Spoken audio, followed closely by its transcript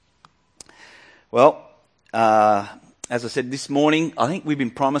Well, as I said this morning, I think we've been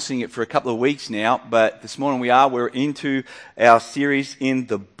promising it for a couple of weeks now, but this morning we're into our series in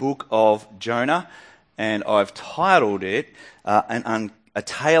the book of Jonah, and I've titled it A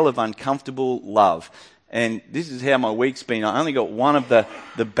Tale of Uncomfortable Love. And this is how my week's been. I only got one of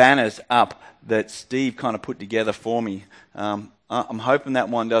the banners up that Steve kind of put together for me. I'm hoping that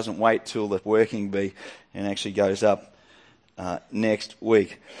one doesn't wait till the working bee and actually goes up next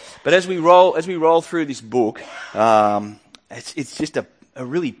week. But as we roll through this book, it's just a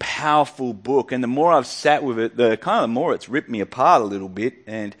really powerful book, and the more I've sat with it, the more it's ripped me apart a little bit,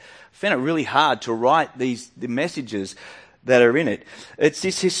 and I found it really hard to write the messages that are in it. It's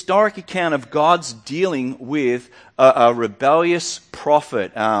this historic account of God's dealing with a rebellious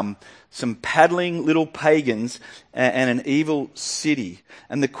prophet, some paddling little pagans, and an evil city.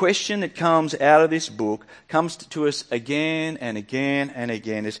 And the question that comes out of this book comes to us again and again and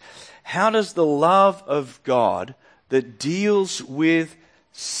again is, how does the love of God that deals with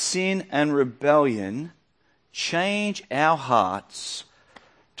sin and rebellion change our hearts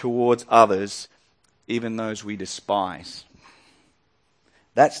towards others, even those we despise?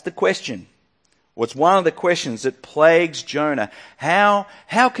 That's the question. What's one of the questions that plagues Jonah? How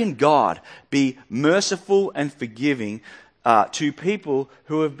can God be merciful and forgiving to people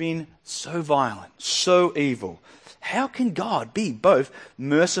who have been so violent, so evil? How can God be both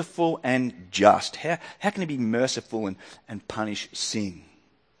merciful and just? How can he be merciful and punish sin?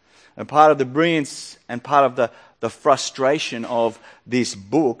 And part of the brilliance and part of the frustration of this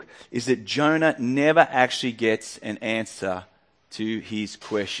book is that Jonah never actually gets an answer to his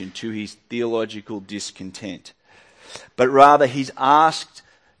question, to his theological discontent. But rather he's asked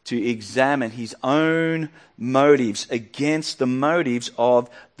to examine his own motives against the motives of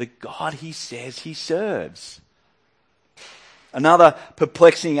the God he says he serves. Another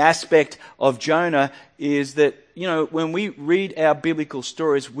perplexing aspect of Jonah is that, when we read our biblical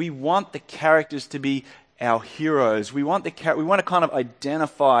stories, we want the characters to be our heroes. We want to kind of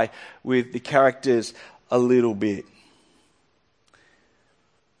identify with the characters a little bit.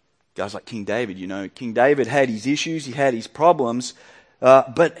 Guys like King David, King David had his issues, he had his problems,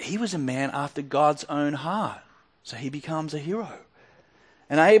 but he was a man after God's own heart. So he becomes a hero.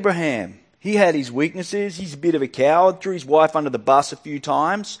 And Abraham, he had his weaknesses. He's a bit of a coward, threw his wife under the bus a few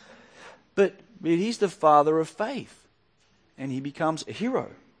times, but he's the father of faith, and he becomes a hero.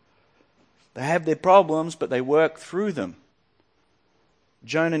 They have their problems, but they work through them.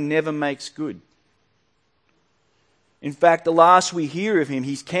 Jonah never makes good. In fact, the last we hear of him,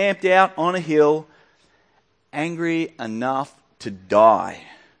 he's camped out on a hill, angry enough to die.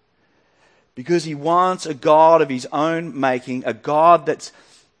 Because he wants a God of his own making, a God that's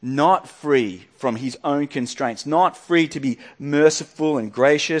not free from his own constraints, not free to be merciful and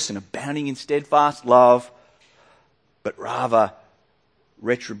gracious and abounding in steadfast love, but rather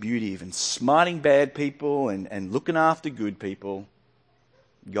retributive and smiting bad people and looking after good people.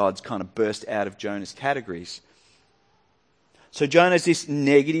 God's kind of burst out of Jonah's categories. So Jonah's this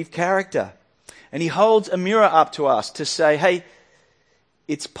negative character. And he holds a mirror up to us to say, hey,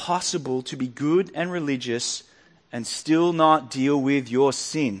 it's possible to be good and religious and still not deal with your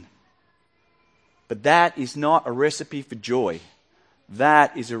sin. But that is not a recipe for joy.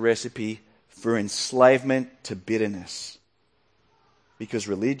 That is a recipe for enslavement to bitterness. Because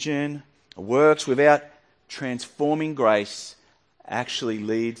religion, works without transforming grace, actually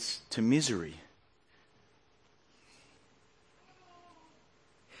leads to misery.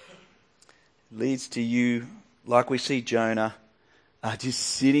 Leads to you, like we see Jonah, just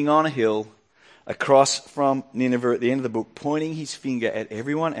sitting on a hill across from Nineveh at the end of the book, pointing his finger at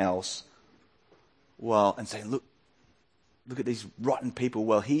everyone else and saying, look at these rotten people,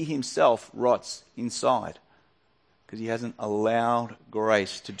 while he himself rots inside because he hasn't allowed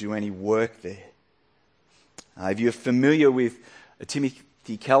grace to do any work there. If you're familiar with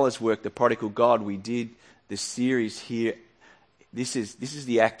Timothy Keller's work, The Prodigal God, we did the series here. This is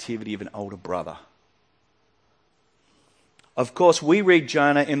the activity of an older brother. Of course, we read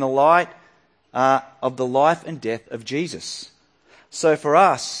Jonah in the light of the life and death of Jesus. So for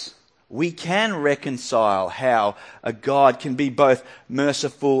us, we can reconcile how a God can be both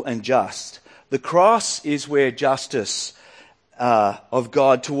merciful and just. The cross is where justice of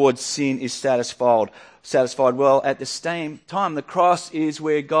God towards sin is satisfied. Well, at the same time, the cross is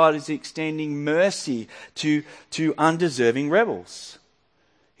where God is extending mercy to undeserving rebels.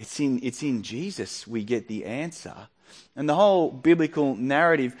 It's in Jesus we get the answer. And the whole biblical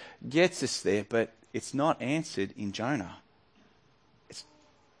narrative gets us there, but it's not answered in Jonah.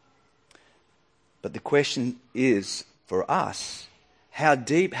 But the question is, for us, How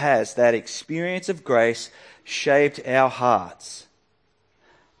deep has that experience of grace shaped our hearts?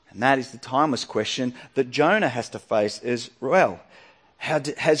 And that is the timeless question that Jonah has to face as well.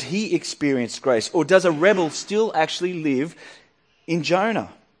 Has he experienced grace? Or does a rebel still actually live in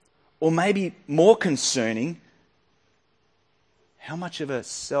Jonah? Or maybe more concerning, how much of a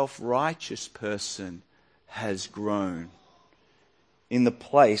self-righteous person has grown in the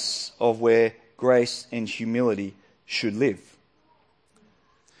place of where grace and humility should live?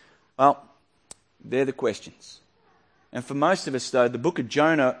 Well, they're the questions. And for most of us, though, the book of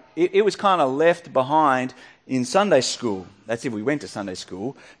Jonah, it was kind of left behind in Sunday school. That's if we went to Sunday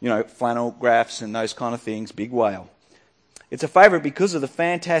school. Flannel graphs and those kind of things, big whale. It's a favourite because of the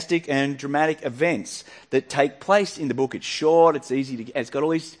fantastic and dramatic events that take place in the book. It's short, it's it's got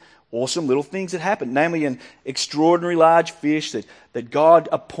all these awesome little things that happen, namely an extraordinary large fish that God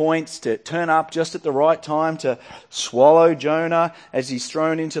appoints to turn up just at the right time to swallow Jonah as he's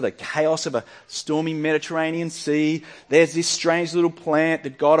thrown into the chaos of a stormy Mediterranean Sea. There's this strange little plant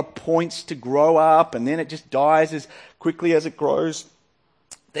that God appoints to grow up, and then it just dies as quickly as it grows.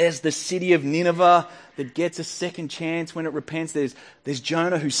 There's the city of Nineveh that gets a second chance when it repents. There's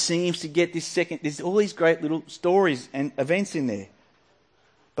Jonah who seems to get this second. There's all these great little stories and events in there.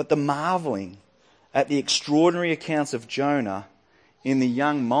 But the marveling at the extraordinary accounts of Jonah in the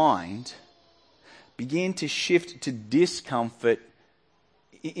young mind begin to shift to discomfort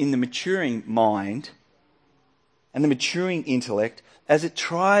in the maturing mind and the maturing intellect as it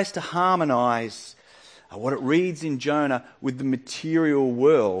tries to harmonise what it reads in Jonah with the material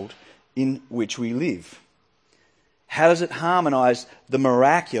world in which we live. How does it harmonise the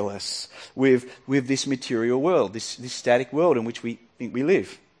miraculous with this material world, this static world in which we think we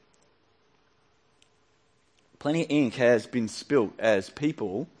live? Plenty of ink has been spilt as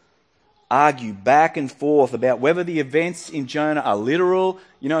people argue back and forth about whether the events in Jonah are literal,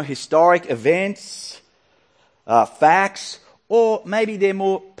 historic events, facts, or maybe they're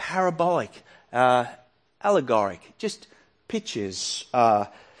more parabolic, allegoric, just pictures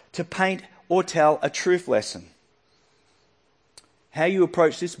to paint or tell a truth lesson. How you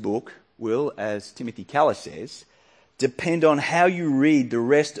approach this book will, as Timothy Keller says, depend on how you read the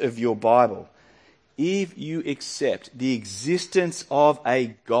rest of your Bible. If you accept the existence of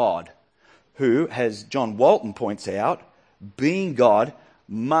a God who, as John Walton points out, being God,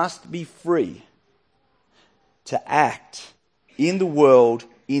 must be free to act in the world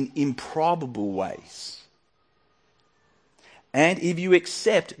in improbable ways. And if you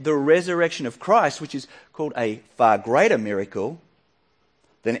accept the resurrection of Christ, which is called a far greater miracle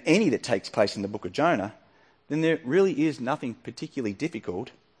than any that takes place in the book of Jonah, then there really is nothing particularly difficult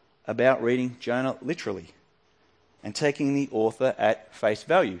about reading Jonah literally and taking the author at face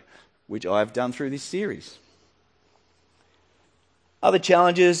value, which I've done through this series. Other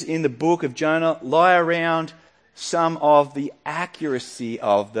challenges in the book of Jonah lie around some of the accuracy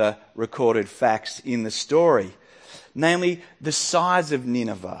of the recorded facts in the story. Namely, the size of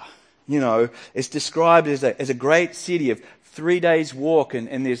Nineveh. It's described as a great city of 3 days' walk,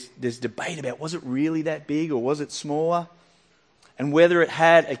 and there's debate about was it really that big or was it smaller? And whether it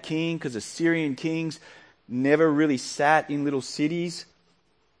had a king, because Assyrian kings never really sat in little cities.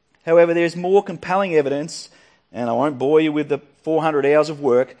 However, there's more compelling evidence, and I won't bore you with the 400 hours of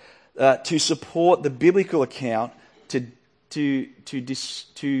work, to support the biblical account, to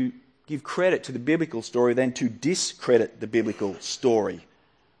give credit to the biblical story than to discredit the biblical story.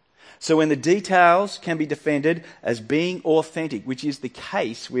 So when the details can be defended as being authentic, which is the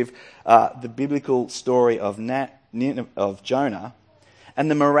case with the biblical story of Jonah, and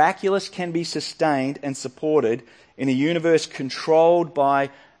the miraculous can be sustained and supported in a universe controlled by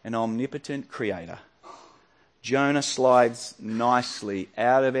an omnipotent creator, Jonah slides nicely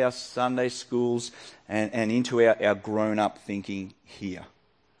out of our Sunday schools and into our grown-up thinking here.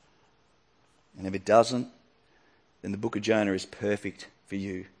 And if it doesn't, then the book of Jonah is perfect for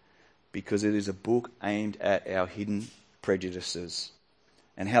you, because it is a book aimed at our hidden prejudices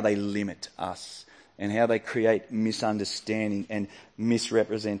and how they limit us and how they create misunderstanding and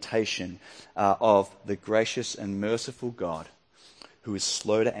misrepresentation of the gracious and merciful God who is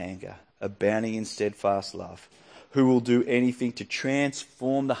slow to anger, abounding in steadfast love, who will do anything to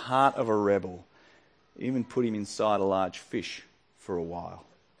transform the heart of a rebel, even put him inside a large fish for a while.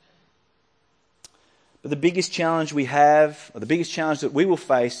 But the biggest challenge we have, or the biggest challenge that we will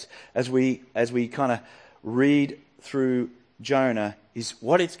face as we kind of read through Jonah, is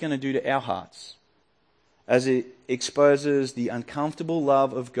what it's going to do to our hearts as it exposes the uncomfortable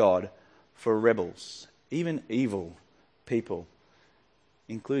love of God for rebels, even evil people,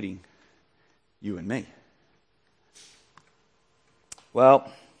 including you and me.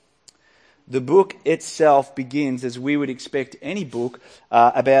 Well, the book itself begins as we would expect any book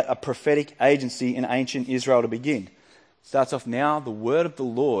about a prophetic agency in ancient Israel to begin. It starts off, now the word of the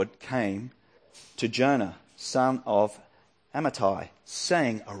Lord came to Jonah, son of Amittai,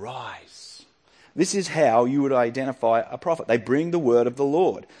 saying, arise. This is how you would identify a prophet. They bring the word of the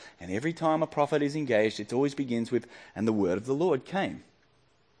Lord. And every time a prophet is engaged, it always begins with, and the word of the Lord came.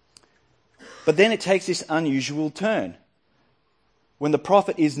 But then it takes this unusual turn, when the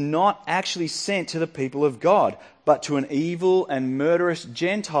prophet is not actually sent to the people of God, but to an evil and murderous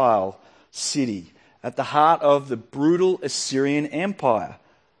Gentile city at the heart of the brutal Assyrian Empire.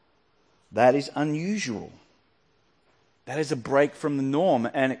 That is unusual. That is a break from the norm,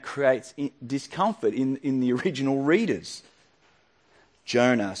 and it creates discomfort in the original readers.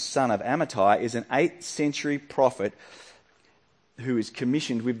 Jonah, son of Amittai, is an 8th century prophet who is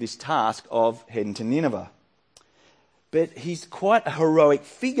commissioned with this task of heading to Nineveh. But he's quite a heroic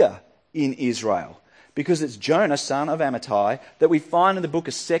figure in Israel, because it's Jonah, son of Amittai, that we find in the book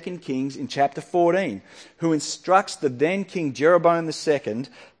of 2 Kings in chapter 14, who instructs the then king Jeroboam II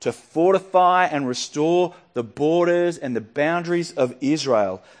to fortify and restore the borders and the boundaries of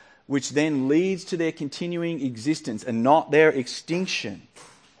Israel, which then leads to their continuing existence and not their extinction.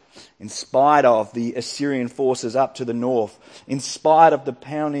 In spite of the Assyrian forces up to the north, in spite of the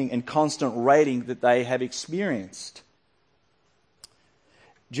pounding and constant raiding that they have experienced.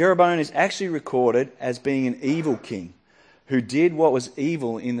 Jeroboam is actually recorded as being an evil king who did what was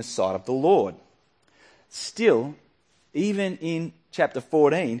evil in the sight of the Lord. Still, even in chapter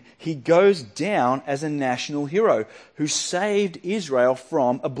 14, he goes down as a national hero who saved Israel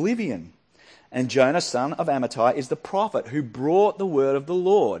from oblivion. And Jonah, son of Amittai, is the prophet who brought the word of the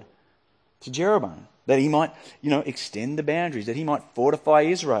Lord to Jeroboam, that he might, extend the boundaries, that he might fortify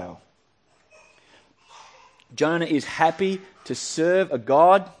Israel. Jonah is happy to serve a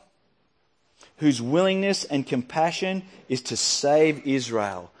God whose willingness and compassion is to save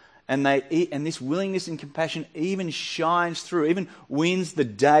Israel. And this willingness and compassion even shines through, even wins the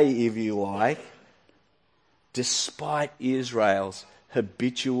day, if you like, despite Israel's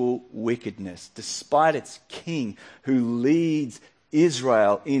habitual wickedness, despite its king who leads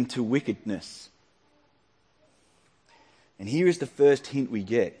Israel into wickedness. And here is the first hint we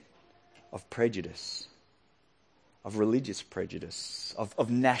get of prejudice, of religious prejudice,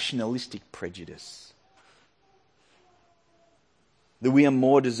 of nationalistic prejudice. That we are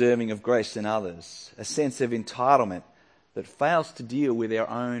more deserving of grace than others, a sense of entitlement that fails to deal with our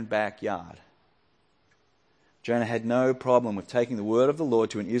own backyard. Jonah had no problem with taking the word of the Lord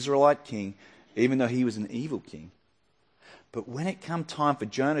to an Israelite king, even though he was an evil king. But when it come time for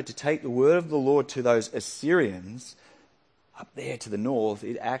Jonah to take the word of the Lord to those Assyrians up there to the north,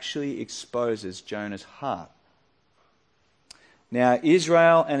 it actually exposes Jonah's heart. Now,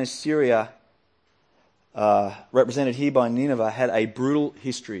 Israel and Assyria, represented here by Nineveh, had a brutal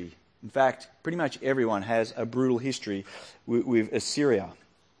history. In fact, pretty much everyone has a brutal history with Assyria.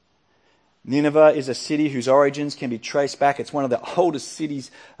 Nineveh is a city whose origins can be traced back. It's one of the oldest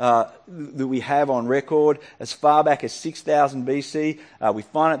cities that we have on record, as far back as 6000 BC. We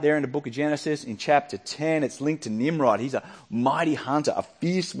find it there in the book of Genesis in chapter 10. It's linked to Nimrod. He's a mighty hunter, a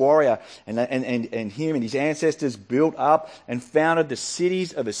fierce warrior, and him and his ancestors built up and founded the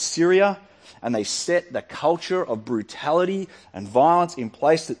cities of Assyria, and they set the culture of brutality and violence in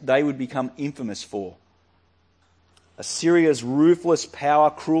place that they would become infamous for. Assyria's ruthless power,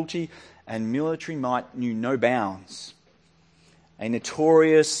 cruelty, and military might knew no bounds. A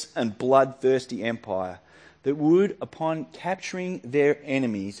notorious and bloodthirsty empire that would, upon capturing their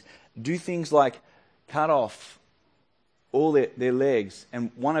enemies, do things like cut off all their legs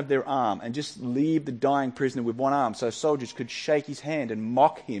and one of their arm and just leave the dying prisoner with one arm so soldiers could shake his hand and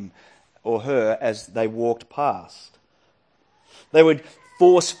mock him or her as they walked past. They would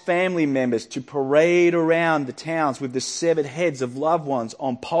force family members to parade around the towns with the severed heads of loved ones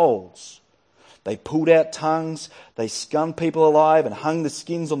on poles. They pulled out tongues, they skinned people alive and hung the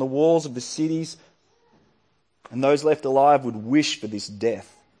skins on the walls of the cities. And those left alive would wish for this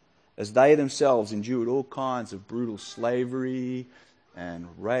death, as they themselves endured all kinds of brutal slavery and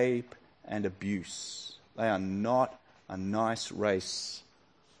rape and abuse. They are not a nice race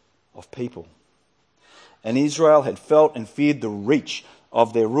of people. And Israel had felt and feared the reach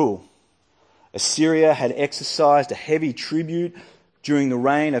of their rule. Assyria had exercised a heavy tribute during the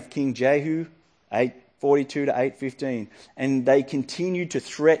reign of King Jehu, 842 to 815, and they continued to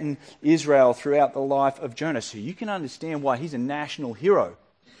threaten Israel throughout the life of Jonah. So you can understand why he's a national hero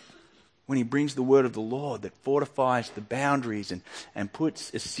when he brings the word of the Lord that fortifies the boundaries and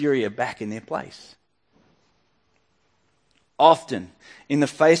puts Assyria back in their place. Often, in the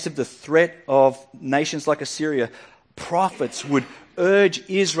face of the threat of nations like Assyria, prophets would urge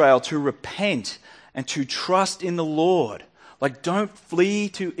Israel to repent and to trust in the Lord. Like, don't flee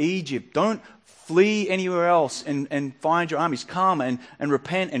to Egypt. Don't flee anywhere else and find your armies. Come and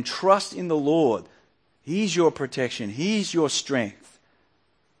repent and trust in the Lord. He's your protection. He's your strength.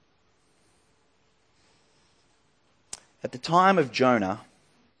 At the time of Jonah,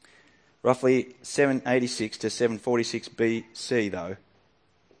 roughly 786 to 746 BC, though,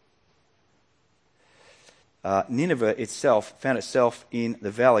 Nineveh itself found itself in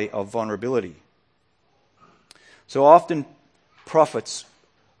the valley of vulnerability. So often prophets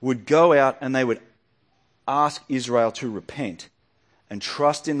would go out and they would ask Israel to repent and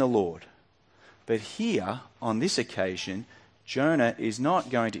trust in the Lord. But here, on this occasion, Jonah is not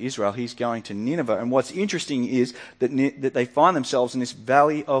going to Israel, he's going to Nineveh. And what's interesting is that they find themselves in this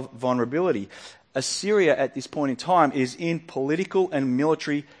valley of vulnerability. Assyria at this point in time is in political and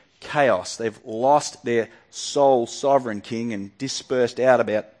military chaos. They've lost their sole sovereign king and dispersed out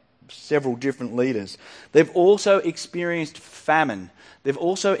about several different leaders. They've also experienced famine. They've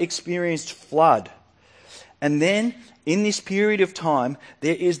also experienced flood. And then, in this period of time,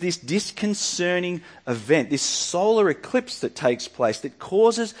 there is this disconcerting event, this solar eclipse that takes place that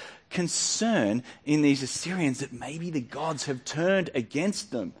causes concern in these Assyrians that maybe the gods have turned against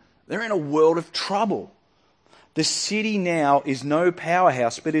them. They're in a world of trouble. The city now is no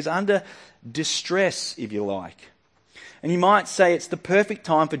powerhouse, but is under distress, if you like. And you might say it's the perfect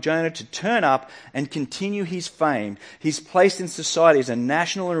time for Jonah to turn up and continue his fame. He's placed in society as a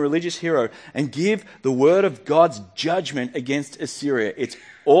national and religious hero and give the word of God's judgment against Assyria. It's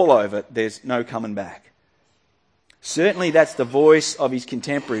all over. There's no coming back. Certainly that's the voice of his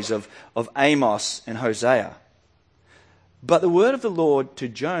contemporaries of Amos and Hosea. But the word of the Lord to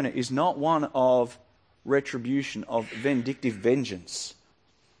Jonah is not one of retribution, of vindictive vengeance.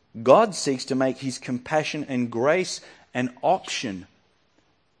 God seeks to make his compassion and grace an option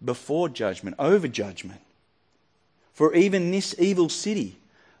before judgment, over judgment. For even this evil city,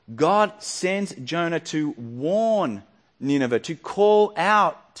 God sends Jonah to warn Nineveh, to call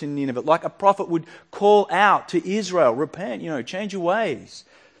out to Nineveh, like a prophet would call out to Israel, repent, change your ways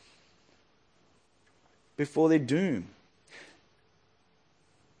before their doom.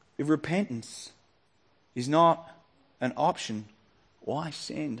 If repentance is not an option, why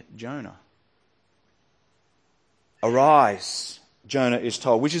send Jonah? Arise, Jonah is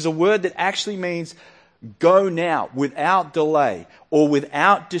told, which is a word that actually means go now, without delay or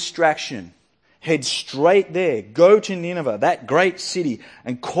without distraction. Head straight there. Go to Nineveh, that great city,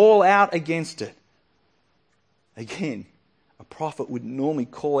 and call out against it. Again, a prophet would normally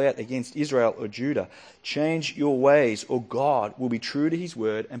call out against Israel or Judah. Change your ways, or God will be true to his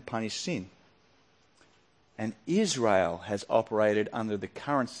word and punish sin. And Israel has operated under the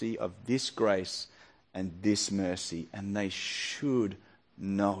currency of this grace and this mercy, and they should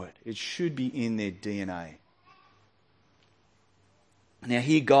know it. It should be in their DNA. Now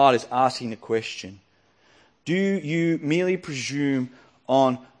here God is asking the question, do you merely presume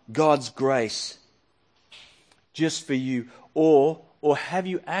on God's grace just for you, or have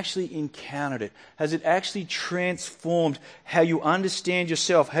you actually encountered it? Has it actually transformed how you understand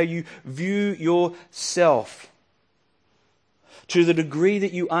yourself, how you view yourself? To the degree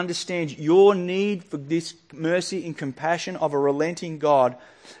that you understand your need for this mercy and compassion of a relenting God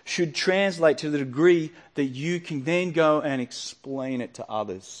should translate to the degree that you can then go and explain it to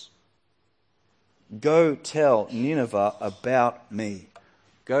others. Go tell Nineveh about me.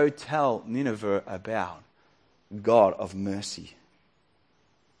 Go tell Nineveh about God of mercy.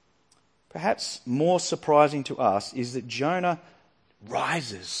 Perhaps more surprising to us is that Jonah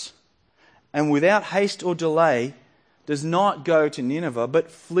rises and without haste or delay does not go to Nineveh, but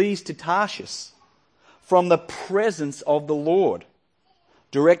flees to Tarshish from the presence of the Lord.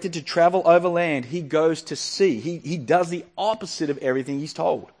 Directed to travel overland, he goes to sea. He does the opposite of everything he's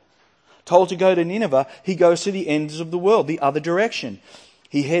told. Told to go to Nineveh, he goes to the ends of the world, the other direction.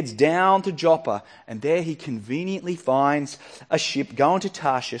 He heads down to Joppa, and there he conveniently finds a ship going to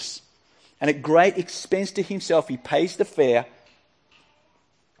Tarshish, and at great expense to himself, he pays the fare,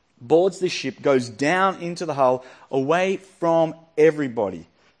 boards the ship, goes down into the hull, away from everybody,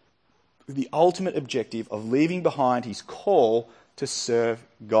 with the ultimate objective of leaving behind his call to serve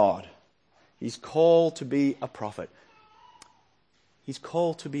God. His call to be a prophet. His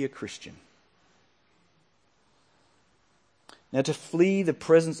call to be a Christian. Now, to flee the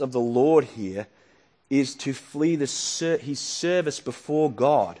presence of the Lord here is to flee his service before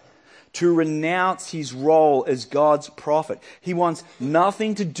God, to renounce his role as God's prophet. He wants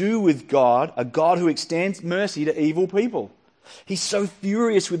nothing to do with God, a God who extends mercy to evil people. He's so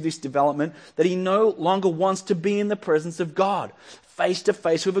furious with this development that he no longer wants to be in the presence of God, face to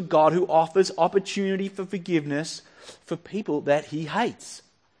face with a God who offers opportunity for forgiveness for people that he hates.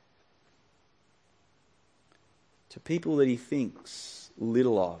 To people that he thinks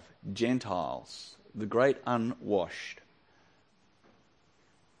little of, Gentiles, the great unwashed.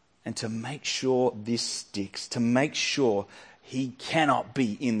 And to make sure this sticks, to make sure he cannot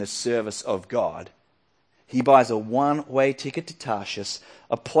be in the service of God, he buys a one-way ticket to Tarshish,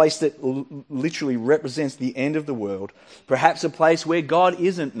 a place that literally represents the end of the world, perhaps a place where God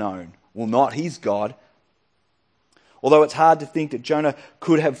isn't known. Well, not his God. Although it's hard to think that Jonah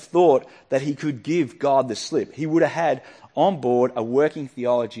could have thought that he could give God the slip. He would have had on board a working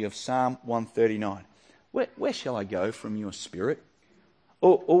theology of Psalm 139. Where shall I go from your spirit?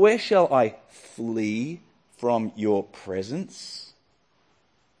 Or where shall I flee from your presence?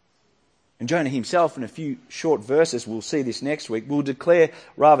 And Jonah himself, in a few short verses, we'll see this next week, will declare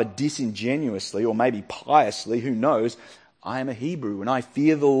rather disingenuously, or maybe piously, who knows, I am a Hebrew and I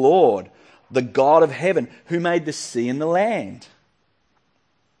fear the Lord, the God of heaven, who made the sea and the land.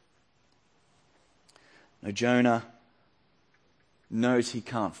 Now Jonah knows he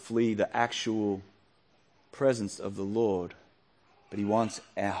can't flee the actual presence of the Lord, but he wants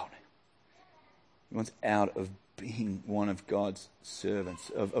out. He wants out of being one of God's servants,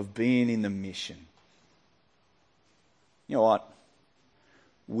 of being in the mission. You know what?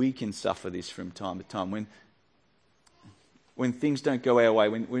 We can suffer this from time to time. When things don't go our way,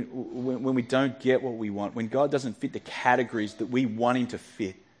 when we don't get what we want, when God doesn't fit the categories that we want him to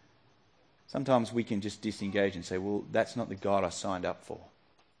fit, sometimes we can just disengage and say, well, that's not the God I signed up for.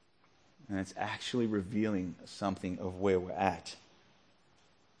 And it's actually revealing something of where we're at.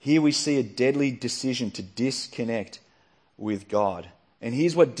 Here we see a deadly decision to disconnect with God. And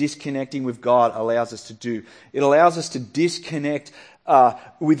here's what disconnecting with God allows us to do. It allows us to disconnect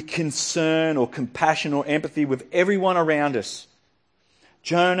with concern or compassion or empathy with everyone around us.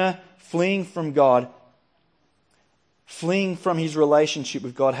 Jonah, fleeing from God, fleeing from his relationship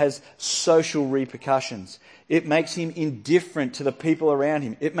with God, has social repercussions. It makes him indifferent to the people around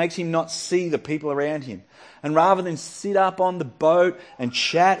him. It makes him not see the people around him. And rather than sit up on the boat and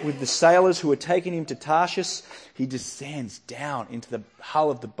chat with the sailors who are taking him to Tarshish, he descends down into the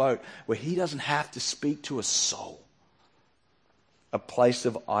hull of the boat where he doesn't have to speak to a soul. A place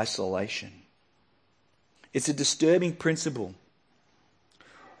of isolation. It's a disturbing principle.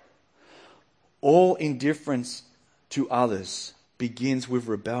 All indifference to others begins with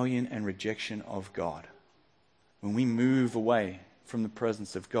rebellion and rejection of God. When we move away from the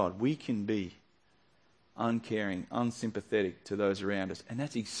presence of God, we can be uncaring, unsympathetic to those around us. And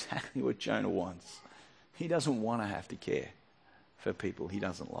that's exactly what Jonah wants. He doesn't want to have to care for people he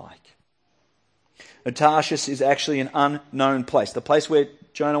doesn't like. Now, Tarshish is actually an unknown place. The place where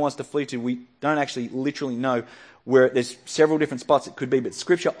Jonah wants to flee to, we don't actually literally know where. There's several different spots it could be, but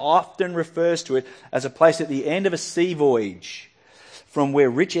Scripture often refers to it as a place at the end of a sea voyage from where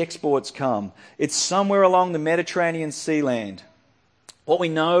rich exports come. It's somewhere along the Mediterranean sea land. What we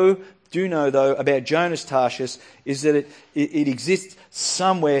do know though about Jonah's Tarshish is that it exists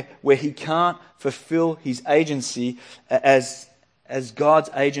somewhere where he can't fulfill his agency as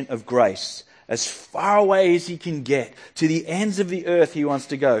God's agent of grace. As far away as he can get, to the ends of the earth he wants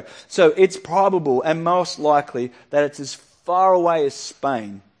to go. So it's probable and most likely that it's as far away as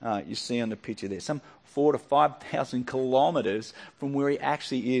Spain. You see on the picture there, some 4,000 to 5,000 kilometres from where he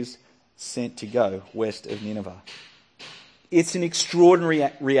actually is sent to go, west of Nineveh. It's an extraordinary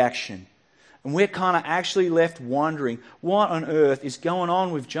reaction. And we're kind of actually left wondering, what on earth is going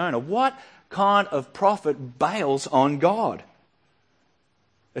on with Jonah? What kind of prophet bails on God?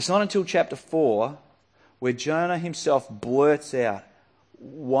 It's not until chapter 4 where Jonah himself blurts out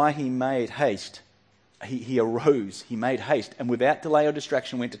why he made haste. He arose, he made haste, and without delay or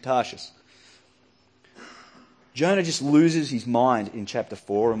distraction went to Tarshish. Jonah just loses his mind in chapter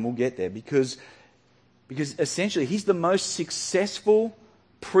 4, and we'll get there, because essentially he's the most successful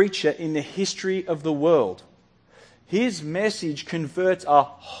preacher in the history of the world. His message converts a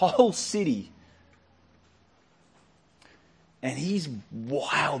whole city. And he's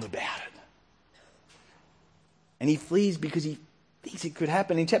wild about it. And he flees because he thinks it could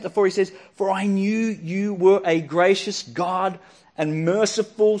happen. In chapter 4 he says, "For I knew you were a gracious God and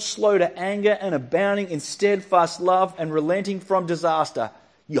merciful, slow to anger and abounding in steadfast love and relenting from disaster.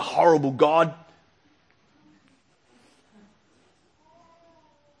 You horrible God."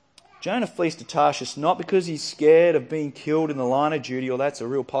 Jonah flees to Tarshish not because he's scared of being killed in the line of duty, or that's a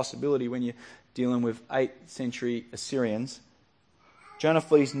real possibility when you're dealing with 8th century Assyrians. Jonah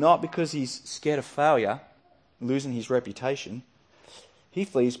flees not because he's scared of failure, losing his reputation. He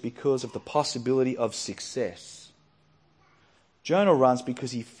flees because of the possibility of success. Jonah runs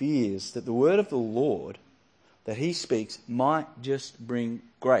because he fears that the word of the Lord that he speaks might just bring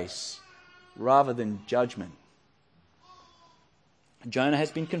grace rather than judgment. Jonah has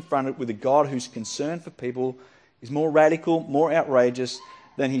been confronted with a God whose concern for people is more radical, more outrageous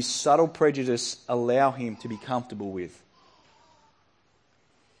than his subtle prejudice allow him to be comfortable with.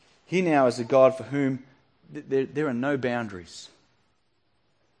 He now is a God for whom there are no boundaries.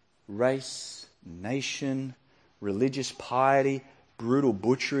 Race, nation, religious piety, brutal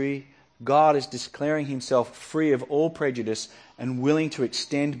butchery. God is declaring himself free of all prejudice and willing to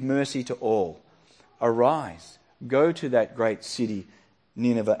extend mercy to all. Arise, go to that great city,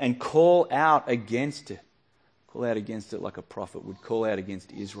 Nineveh, and call out against it. Call out against it like a prophet would call out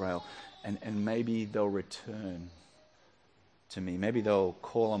against Israel. And maybe they'll return to me. Maybe they'll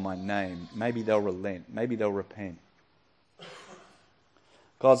call on my name. Maybe they'll relent. Maybe they'll repent.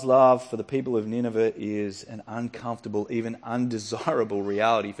 God's love for the people of Nineveh is an uncomfortable, even undesirable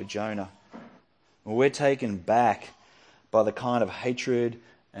reality for Jonah. We're taken back by the kind of hatred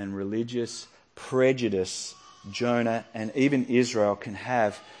and religious prejudice Jonah and even Israel can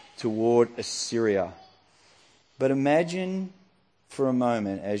have toward Assyria. But imagine for a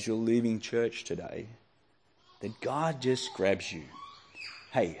moment as you're leaving church today that God just grabs you.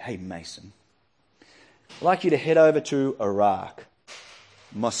 Hey Mason, I'd like you to head over to Iraq,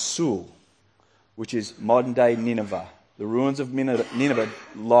 Mosul, which is modern-day Nineveh. The ruins of Nineveh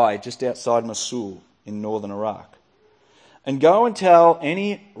lie just outside Mosul in northern Iraq. And go and tell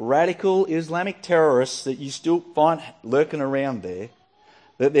any radical Islamic terrorists that you still find lurking around there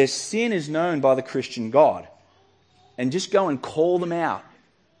that their sin is known by the Christian God. And just go and call them out.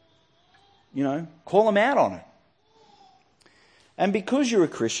 Call them out on it. And because you're a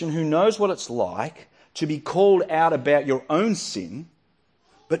Christian who knows what it's like to be called out about your own sin,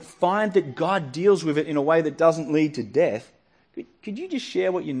 but find that God deals with it in a way that doesn't lead to death, could you just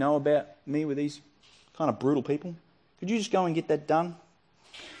share what you know about me with these kind of brutal people? Could you just go and get that done?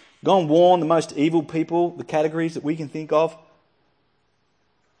 Go and warn the most evil people, the categories that we can think of,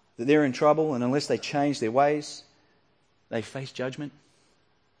 that they're in trouble, and unless they change their ways, they face judgment.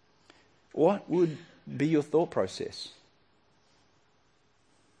 What would be your thought process?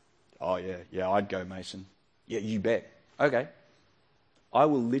 Oh, yeah, I'd go, Mason. Yeah, you bet. Okay. I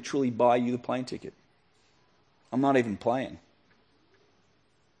will literally buy you the plane ticket. I'm not even playing.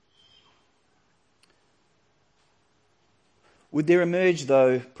 Would there emerge,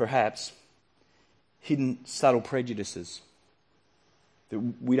 though, perhaps, hidden subtle prejudices that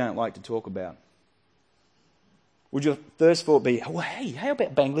we don't like to talk about? Would your first thought be, well, hey, how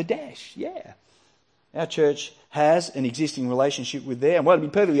about Bangladesh? Yeah. Our church has an existing relationship with them. Well, to be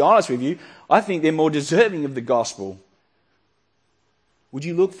perfectly honest with you, I think they're more deserving of the gospel. Would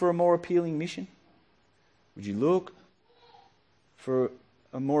you look for a more appealing mission? Would you look for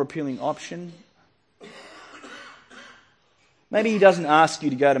a more appealing option? Maybe he doesn't ask you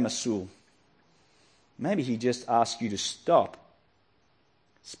to go to Mosul. Maybe he just asks you to stop,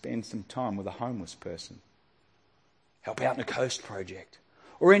 spend some time with a homeless person, help out in a coast project,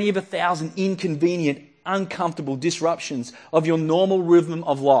 or any of 1,000 inconvenient, uncomfortable disruptions of your normal rhythm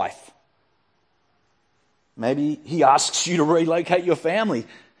of life. Maybe he asks you to relocate your family,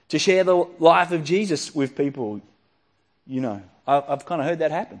 to share the life of Jesus with people. I've kind of heard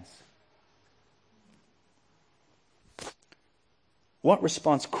that happens. What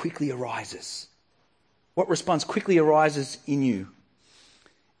response quickly arises? What response quickly arises in you?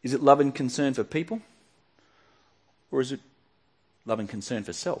 Is it love and concern for people? Or is it love and concern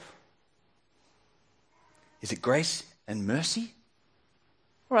for self? Is it grace and mercy?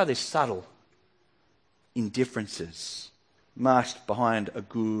 Or are there subtle indifferences masked behind a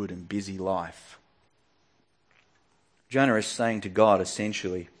good and busy life? Jonah is saying to God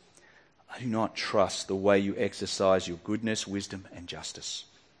essentially, I do not trust the way you exercise your goodness, wisdom, and justice.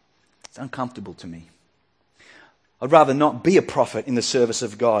 It's uncomfortable to me. I'd rather not be a prophet in the service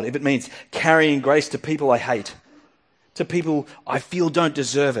of God if it means carrying grace to people I hate, to people I feel don't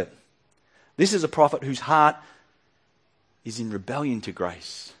deserve it. This is a prophet whose heart is in rebellion to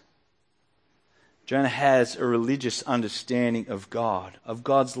grace. Jonah has a religious understanding of God, of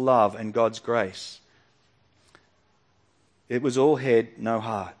God's love and God's grace. It was all head, no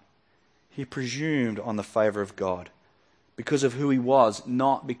heart. He presumed on the favour of God because of who he was,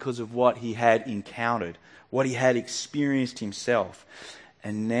 not because of what he had encountered, what he had experienced himself.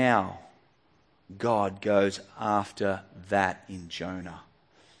 And now God goes after that in Jonah,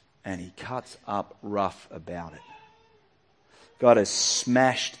 and he cuts up rough about it. God has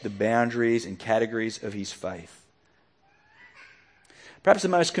smashed the boundaries and categories of his faith. Perhaps the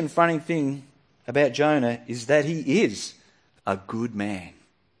most confronting thing about Jonah is that he is a good man,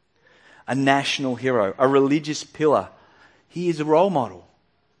 a national hero, a religious pillar. He is a role model.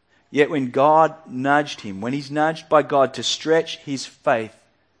 Yet when God nudged him, when he's nudged by God to stretch his faith,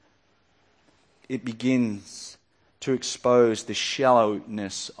 it begins to expose the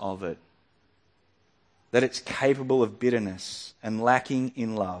shallowness of it. That it's capable of bitterness and lacking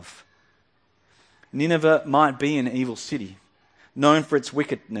in love. Nineveh might be an evil city, known for its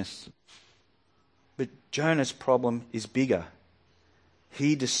wickedness. But Jonah's problem is bigger.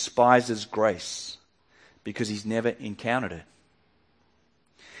 He despises grace because he's never encountered it.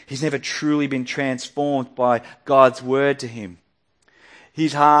 He's never truly been transformed by God's word to him.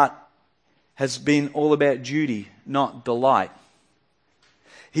 His heart has been all about duty, not delight.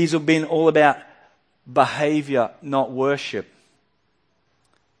 He's been all about behavior, not worship.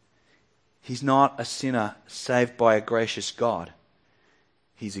 He's not a sinner saved by a gracious God.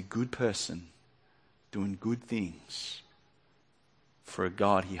 He's a good person doing good things for a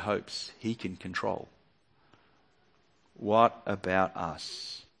God he hopes he can control. What about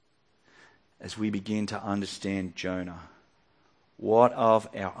us? As we begin to understand Jonah, what of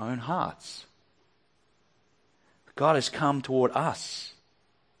our own hearts? God has come toward us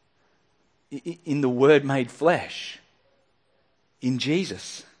in the Word made flesh, in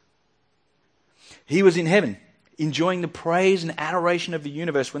Jesus. He was in heaven, enjoying the praise and adoration of the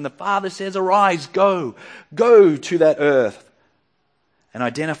universe when the Father says, "Arise, go to that earth and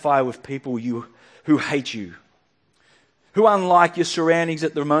identify with people who hate you, who, unlike your surroundings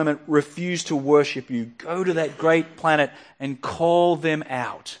at the moment, refuse to worship you. Go to that great planet and call them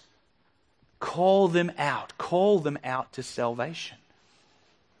out. Call them out. Call them out to salvation.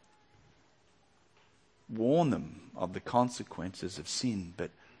 Warn them of the consequences of sin,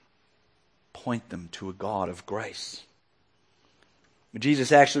 but point them to a God of grace."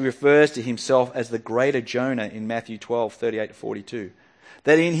 Jesus actually refers to himself as the greater Jonah in Matthew 12:38-42.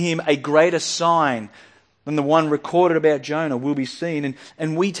 That in him a greater sign than the one recorded about Jonah will be seen.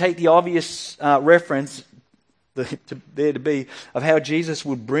 And we take the obvious reference there to be of how Jesus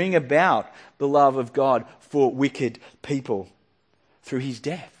would bring about the love of God for wicked people through his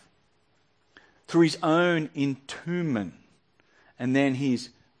death, through his own entombment, and then his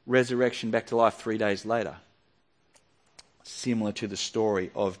resurrection back to life 3 days later. Similar to the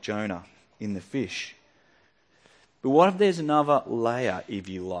story of Jonah in the fish. But what if there's another layer, if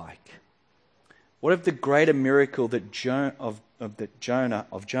you like? What if the greater miracle that Jonah, that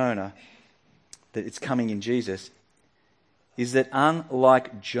it's coming in Jesus, is that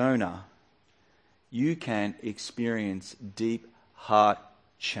unlike Jonah, you can experience deep heart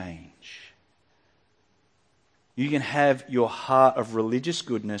change. You can have your heart of religious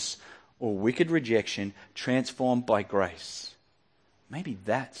goodness or wicked rejection transformed by grace. Maybe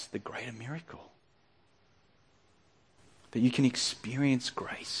that's the greater miracle. That you can experience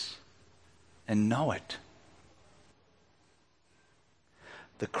grace and know it.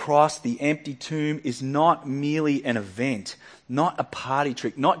 The cross, the empty tomb, is not merely an event, not a party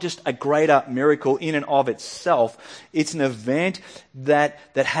trick, not just a greater miracle in and of itself. It's an event that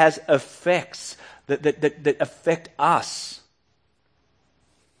has effects, that affect us.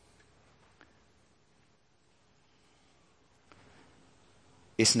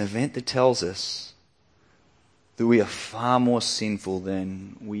 It's an event that tells us that we are far more sinful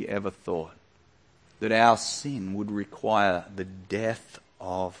than we ever thought. That our sin would require the death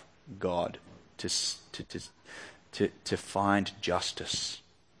of God to find justice.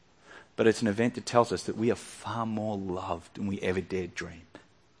 But it's an event that tells us that we are far more loved than we ever dared dream.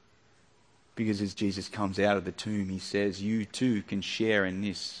 Because as Jesus comes out of the tomb, he says, you too can share in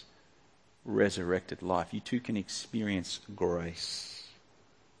this resurrected life. You too can experience grace.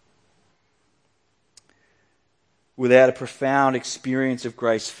 Without a profound experience of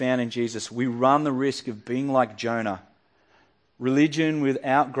grace found in Jesus, we run the risk of being like Jonah. Religion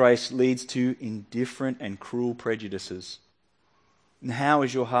without grace leads to indifferent and cruel prejudices. And how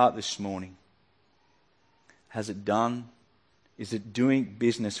is your heart this morning? Has it done? Is it doing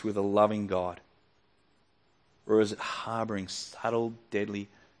business with a loving God? Or is it harboring subtle, deadly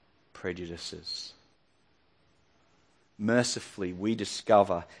prejudices? Mercifully, we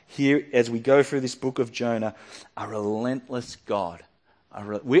discover here as we go through this book of Jonah, a relentless God.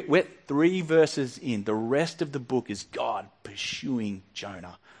 We're 3 verses in. The rest of the book is God pursuing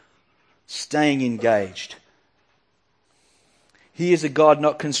Jonah, staying engaged. He is a God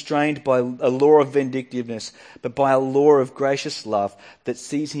not constrained by a law of vindictiveness, but by a law of gracious love that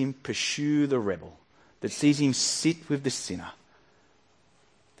sees him pursue the rebel, that sees him sit with the sinner,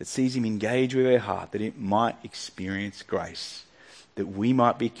 that sees him engage with our heart, that it might experience grace, that we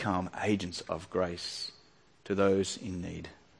might become agents of grace to those in need.